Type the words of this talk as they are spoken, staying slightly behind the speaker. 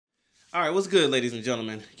Alright, what's good, ladies and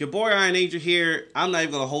gentlemen? Your boy IronAngel here. I'm not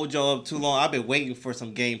even going to hold y'all up too long. I've been waiting for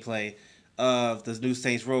some gameplay of this new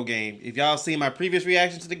Saints Row game. If y'all seen my previous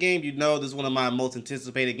reaction to the game, you know this is one of my most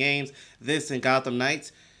anticipated games. This and Gotham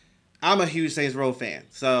Knights. I'm a huge Saints Row fan.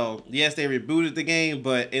 So, yes, they rebooted the game,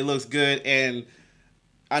 but it looks good. And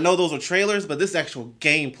I know those are trailers, but this is actual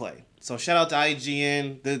gameplay. So shout out to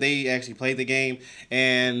IGN. They actually played the game.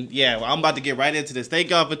 And yeah, well, I'm about to get right into this. Thank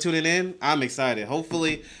y'all for tuning in. I'm excited.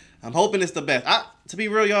 I'm hoping it's the best. To be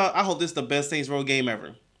real, y'all, I hope this is the best Saints Row game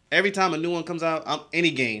ever. Every time a new one comes out,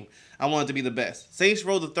 any game, I want it to be the best. Saints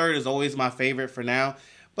Row the Third is always my favorite for now,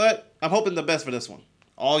 but I'm hoping the best for this one.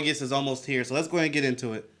 August is almost here, so let's go ahead and get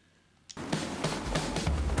into it.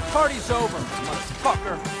 Party's over,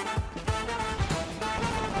 motherfucker.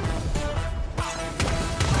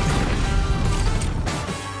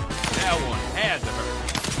 That one had to hurt.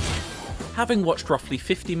 Having watched roughly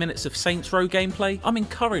 50 minutes of Saints Row gameplay, I'm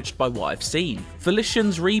encouraged by what I've seen.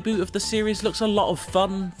 Volition's reboot of the series looks a lot of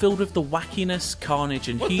fun, filled with the wackiness, carnage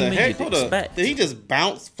and humour you'd expect. Did he just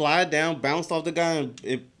fly down, bounced off the guy and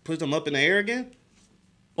it pushed him up in the air again?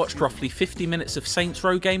 Watched roughly 50 minutes of Saints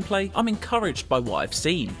Row gameplay, I'm encouraged by what I've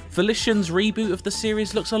seen. Volition's reboot of the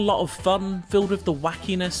series looks a lot of fun, filled with the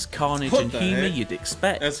wackiness, carnage and humour you'd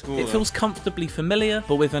expect. That's cool, it feels comfortably familiar,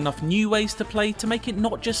 but with enough new ways to play to make it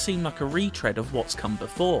not just seem like a retread of what's come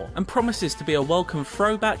before, and promises to be a welcome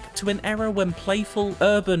throwback to an era when playful,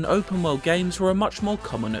 urban, open-world games were a much more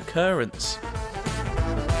common occurrence.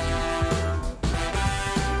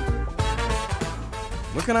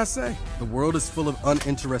 What can I say? The world is full of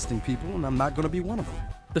uninteresting people, and I'm not going to be one of them.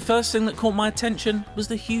 The first thing that caught my attention was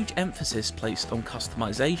the huge emphasis placed on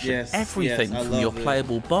customization. Everything from your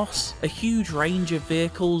playable boss, a huge range of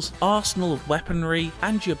vehicles, arsenal of weaponry,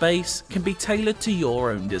 and your base can be tailored to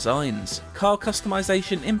your own designs. Car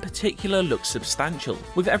customization in particular looks substantial,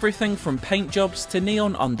 with everything from paint jobs to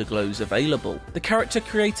neon underglows available. The character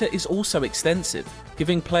creator is also extensive,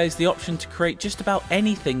 giving players the option to create just about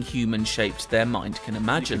anything human-shaped their mind can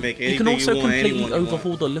imagine. You can also completely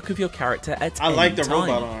overhaul the look of your character at any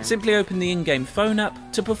time. Simply open the in-game phone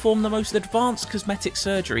app to perform the most advanced cosmetic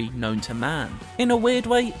surgery known to man. In a weird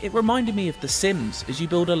way, it reminded me of The Sims as you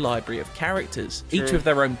build a library of characters, each with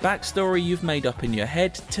their own backstory you've made up in your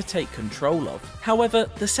head to take control of. However,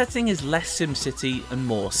 the setting is less SimCity and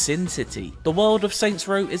more Sin City. The world of Saints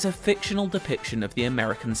Row is a fictional depiction of the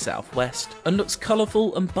American Southwest, and looks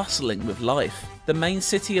colourful and bustling with life. The main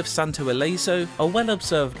city of Santo Ileso, a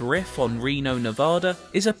well-observed riff on Reno, Nevada,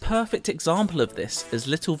 is a perfect example of this, as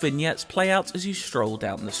little vignettes play out as you stroll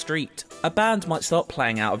down the street. A band might start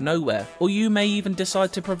playing out of nowhere, or you may even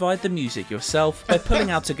decide to provide the music yourself by pulling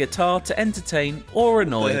out a guitar to entertain or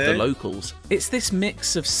annoy the locals. It's this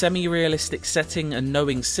mix of semi-realistic setting and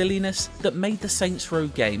knowing silliness that made the Saints Row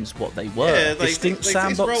games what they were. Distinct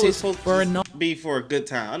sandboxes were enough to be for a good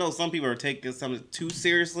time. I know some people are taking something too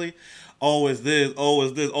seriously. Oh, it's this, oh,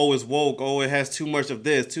 it's this, oh, it's woke, oh, it has too much of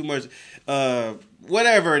this, too much,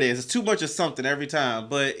 whatever it is. It's too much of something every time.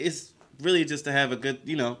 But it's really just to have a good,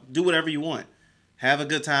 do whatever you want. Have a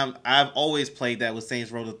good time. I've always played that with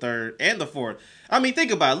Saints Row the Third and the Fourth. I mean,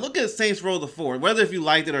 think about it. Look at Saints Row the Fourth. Whether if you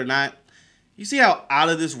liked it or not, you see how out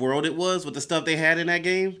of this world it was with the stuff they had in that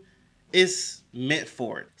game? It's meant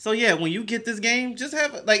for it. So yeah, when you get this game, just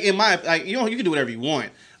have, you can do whatever you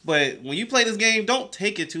want. But when you play this game, don't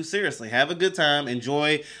take it too seriously. Have a good time.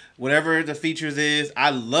 Enjoy whatever the features is. I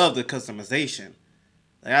love the customization.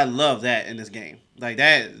 I love that in this game.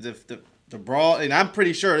 The brawl, and I'm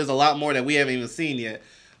pretty sure there's a lot more that we haven't even seen yet.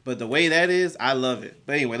 But the way that is, I love it.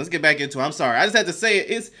 But anyway, let's get back into it. I'm sorry. I just had to say it.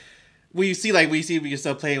 It's when you see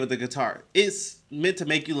yourself playing with the guitar. It's meant to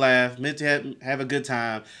make you laugh, meant to have a good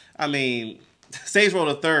time. I mean, Saints Row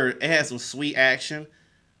the Third, it has some sweet action.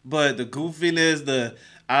 But the goofiness, the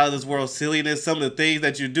out of this world silliness, some of the things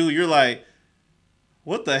that you do, you're like,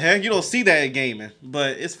 what the heck? You don't see that in gaming,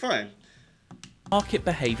 but it's fun. Market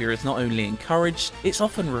behaviour is not only encouraged, it's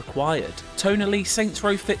often required. Tonally, Saints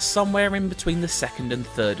Row fits somewhere in between the second and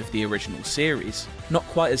third of the original series. Not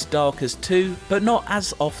quite as dark as 2, but not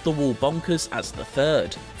as off-the-wall bonkers as the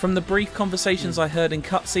third. From the brief conversations I heard in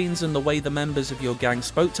cutscenes and the way the members of your gang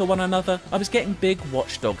spoke to one another, I was getting big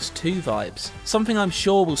Watch Dogs 2 vibes. Something I'm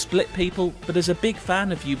sure will split people, but as a big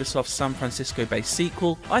fan of Ubisoft's San Francisco-based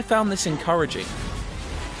sequel, I found this encouraging.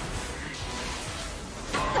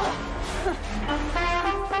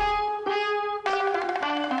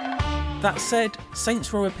 That said,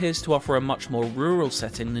 Saints Row appears to offer a much more rural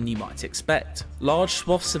setting than you might expect. Large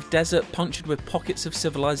swaths of desert punctured with pockets of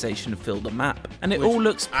civilization fill the map. and it all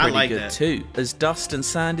looks pretty good too, as dust and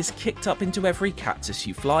sand is kicked up into every cactus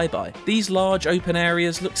you fly by. These large open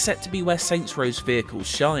areas look set to be where Saints Row's vehicles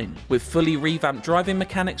shine, with fully revamped driving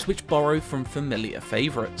mechanics which borrow from familiar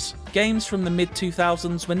favourites. Games from the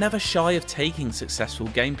mid-2000s were never shy of taking successful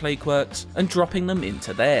gameplay quirks and dropping them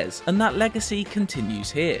into theirs, and that legacy continues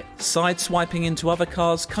here. Sideswiping into other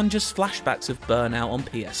cars conjures flashbacks of Burnout on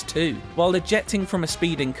PS2, while ejecting from a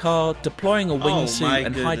speeding car, deploying a wingsuit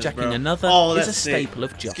and hijacking another is a staple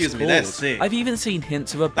of Just Cause. I've even seen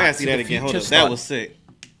hints of a Back to the Future style. That was sick.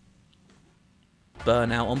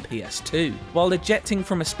 Burnout on PS2, while ejecting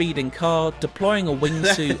from a speeding car, deploying a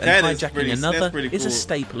wingsuit and hijacking another is a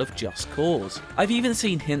staple of Just Cause. I've even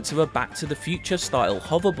seen hints of a Back to the Future style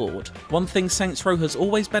hoverboard. One thing Saints Row has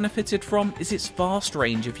always benefited from is its vast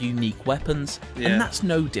range of unique weapons, and that's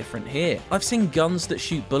no different here. I've seen guns that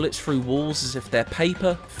shoot bullets through walls as if they're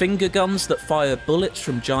paper, finger guns that fire bullets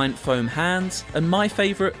from giant foam hands, and my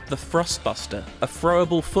favourite, the Thrustbuster, a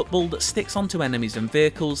throwable football that sticks onto enemies and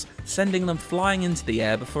vehicles, sending them flying into the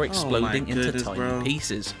air before exploding into tiny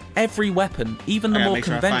pieces. Every weapon, even the more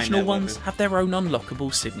conventional ones, have their own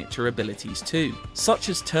unlockable signature abilities too, such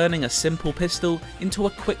as turning a simple pistol into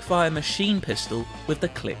a quickfire machine pistol with the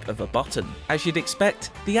click of a button. As you'd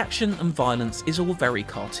expect, the action and violence is all very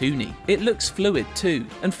cartoony. It looks fluid too,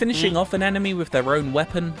 and finishing off an enemy with their own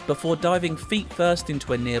weapon before diving feet first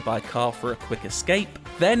into a nearby car for a quick escape,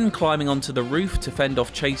 then climbing onto the roof to fend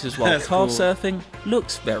off chasers while car surfing,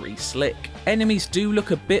 looks very slick. Enemies do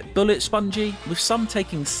look a bit bullet spongy, with some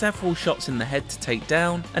taking several shots in the head to take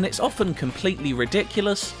down, and it's often completely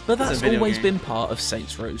ridiculous, but that's always been part of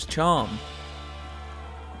Saints Row's charm.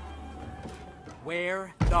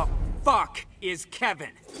 Where the fuck is Kevin?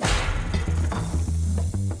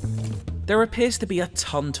 There appears to be a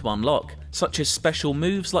ton to unlock, such as special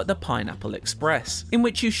moves like the Pineapple Express, in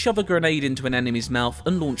which you shove a grenade into an enemy's mouth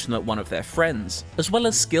and launch them at one of their friends, as well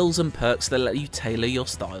as skills and perks that let you tailor your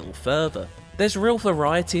style further. There's real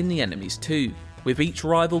variety in the enemies too, with each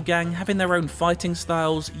rival gang having their own fighting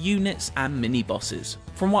styles, units and mini-bosses.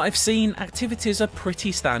 From what I've seen, activities are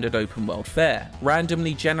pretty standard open world fare.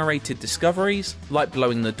 Randomly generated discoveries, like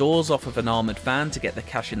blowing the doors off of an armoured van to get the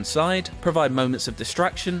cash inside, provide moments of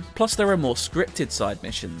distraction, plus there are more scripted side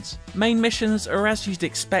missions. Main missions are as you'd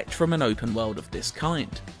expect from an open world of this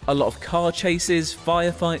kind. A lot of car chases,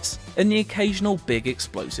 firefights, and the occasional big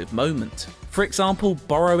explosive moment. For example,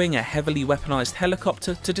 borrowing a heavily weaponized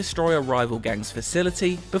helicopter to destroy a rival gang's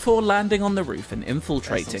facility before landing on the roof and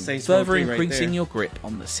infiltrating, further increasing your grip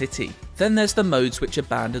on the city. Then there's the modes which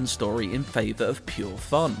abandon story in favour of pure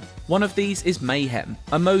fun. One of these is Mayhem,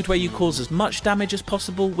 a mode where you cause as much damage as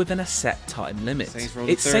possible within a set time limit.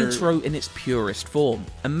 It's Saints Row in its purest form,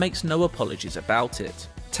 and makes no apologies about it.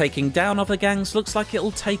 Taking down other gangs looks like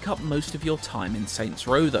it'll take up most of your time in Saints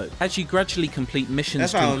Row though, as you gradually complete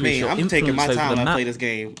missions to increase your influence over the map. I'm taking my time when I play this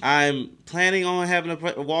game. I'm planning on having a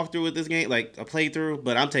walkthrough with this game, like a playthrough,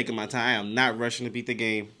 but I'm taking my time. I am not rushing to beat the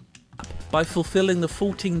game. By fulfilling the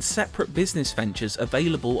 14 separate business ventures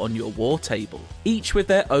available on your war table, each with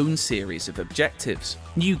their own series of objectives.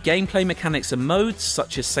 New gameplay mechanics and modes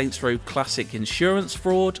such as Saints Row Classic Insurance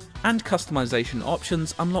Fraud and customization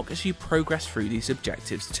options unlock as you progress through these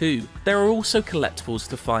objectives too. There are also collectibles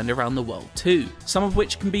to find around the world too, some of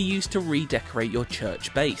which can be used to redecorate your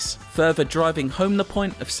church base, further driving home the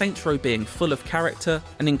point of Saints Row being full of character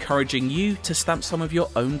and encouraging you to stamp some of your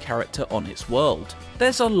own character on its world.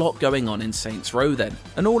 There's a lot going on in Saints Row then,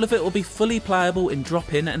 and all of it will be fully playable in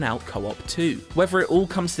drop-in and out co-op too. Whether it all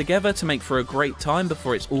comes together to make for a great time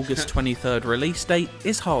before its August 23rd release date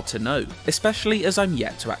is hard to know, especially as I'm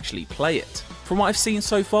yet to actually play it. From what I've seen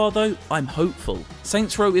so far though, I'm hopeful.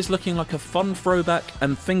 Saints Row is looking like a fun throwback,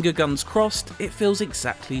 and finger guns crossed, it feels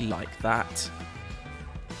exactly like that.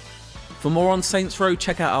 For more on Saints Row,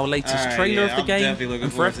 check out our latest trailer of the game,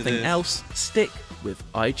 and for everything else, stick with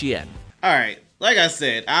IGN. Alright, like I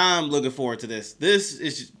said, I'm looking forward to this. This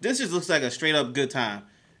just looks like a straight up good time.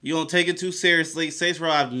 You don't take it too seriously. Saints Row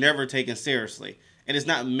I've never taken seriously, and it's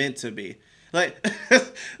not meant to be. Like,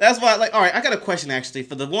 that's why, like, alright, I got a question actually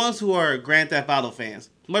for the ones who are Grand Theft Auto fans.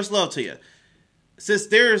 Much love to you. Since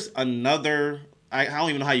there's another, I don't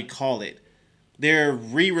even know how you call it, they're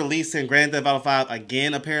re-releasing Grand Theft Auto 5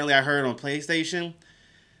 again, apparently I heard on PlayStation.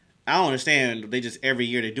 I don't understand, they just every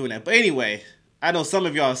year they're doing that. But anyway, I know some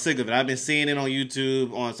of y'all are sick of it. I've been seeing it on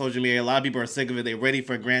YouTube, on social media. A lot of people are sick of it. They're ready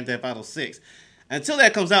for Grand Theft Auto 6. Until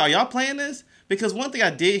that comes out, are y'all playing this? Because one thing I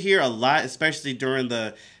did hear a lot, especially during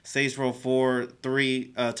the Saints Row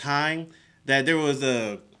 4-3 time, that there was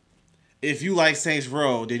if you like Saints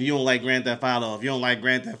Row, then you don't like Grand Theft Auto. If you don't like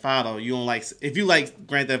Grand Theft Auto, you don't like. If you like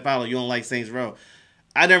Grand Theft Auto, you don't like Saints Row.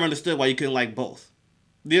 I never understood why you couldn't like both.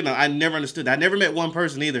 You know, I never understood that. I never met one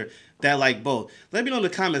person either that liked both. Let me know in the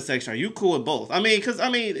comment section. Are you cool with both? I mean, because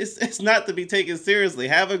it's not to be taken seriously.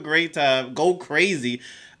 Have a great time. Go crazy.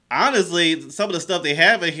 Honestly, some of the stuff they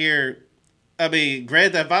have in here, I mean,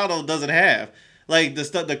 Grand Theft Auto doesn't have. Like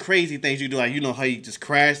the crazy things you do. Like, you know how you just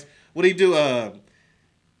crash. What do you do?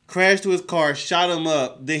 Crashed to his car, shot him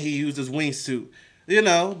up. Then he used his wingsuit. You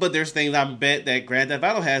know, but there's things I bet that Grand Theft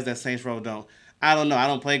Auto has that Saints Row don't. I don't know. I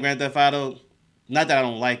don't play Grand Theft Auto. Not that I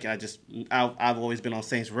don't like it. I've always been on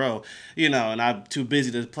Saints Row, you know, and I'm too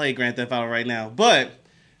busy to play Grand Theft Auto right now. But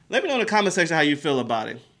let me know in the comment section how you feel about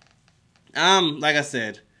it. Like I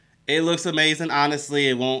said, it looks amazing. Honestly,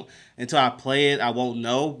 it won't, until I play it, I won't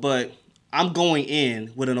know. But I'm going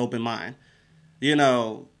in with an open mind. You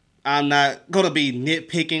know, I'm not going to be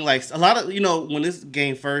nitpicking. Like a lot of, you know, when this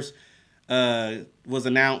game first was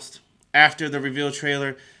announced after the reveal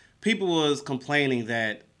trailer, people was complaining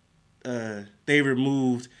that they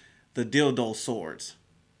removed the dildo swords.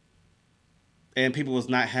 And people was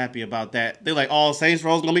not happy about that. They're like, oh, Saints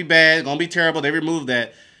Row's going to be bad, going to be terrible. They removed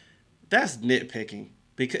that. That's nitpicking.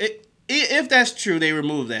 Because if that's true, they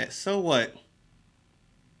removed that. So what?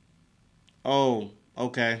 Oh,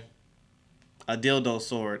 okay. A dildo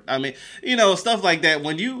sword. I mean, you know, stuff like that.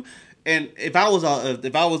 When you, and if I was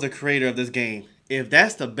a creator of this game, if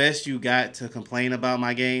that's the best you got to complain about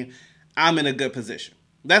my game, I'm in a good position.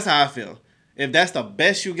 That's how I feel. If that's the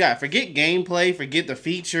best you got, forget gameplay, forget the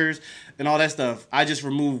features and all that stuff. I just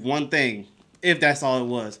removed one thing. If that's all it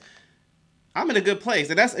was, I'm in a good place.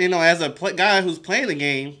 And that's, you know, as a guy who's playing the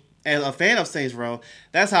game, as a fan of Saints Row,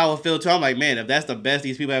 that's how I would feel too. I'm like, man, if that's the best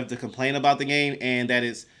these people have to complain about the game and that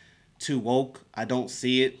it's too woke, I don't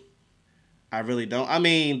see it. I really don't. I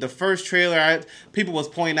mean, the first trailer, people was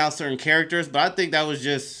pointing out certain characters, but I think that was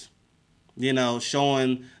just, you know,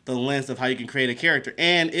 showing the lens of how you can create a character.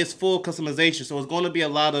 And it's full customization, so it's going to be a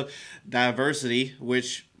lot of diversity,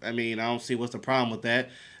 which, I mean, I don't see what's the problem with that.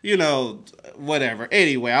 You know, whatever.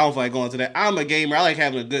 Anyway, I don't feel like going to that. I'm a gamer. I like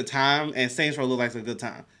having a good time, and Saints Row looks like a good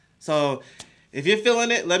time. So, if you're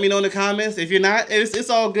feeling it, let me know in the comments. If you're not, it's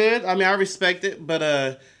all good. I mean, I respect it,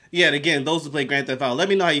 but, yeah, again, those who play Grand Theft Auto, let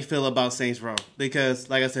me know how you feel about Saints Row. Because,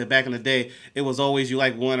 like I said, back in the day, it was always you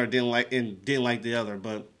like one or didn't like the other.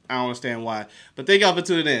 But I don't understand why. But thank y'all for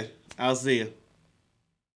tuning in. I'll see you.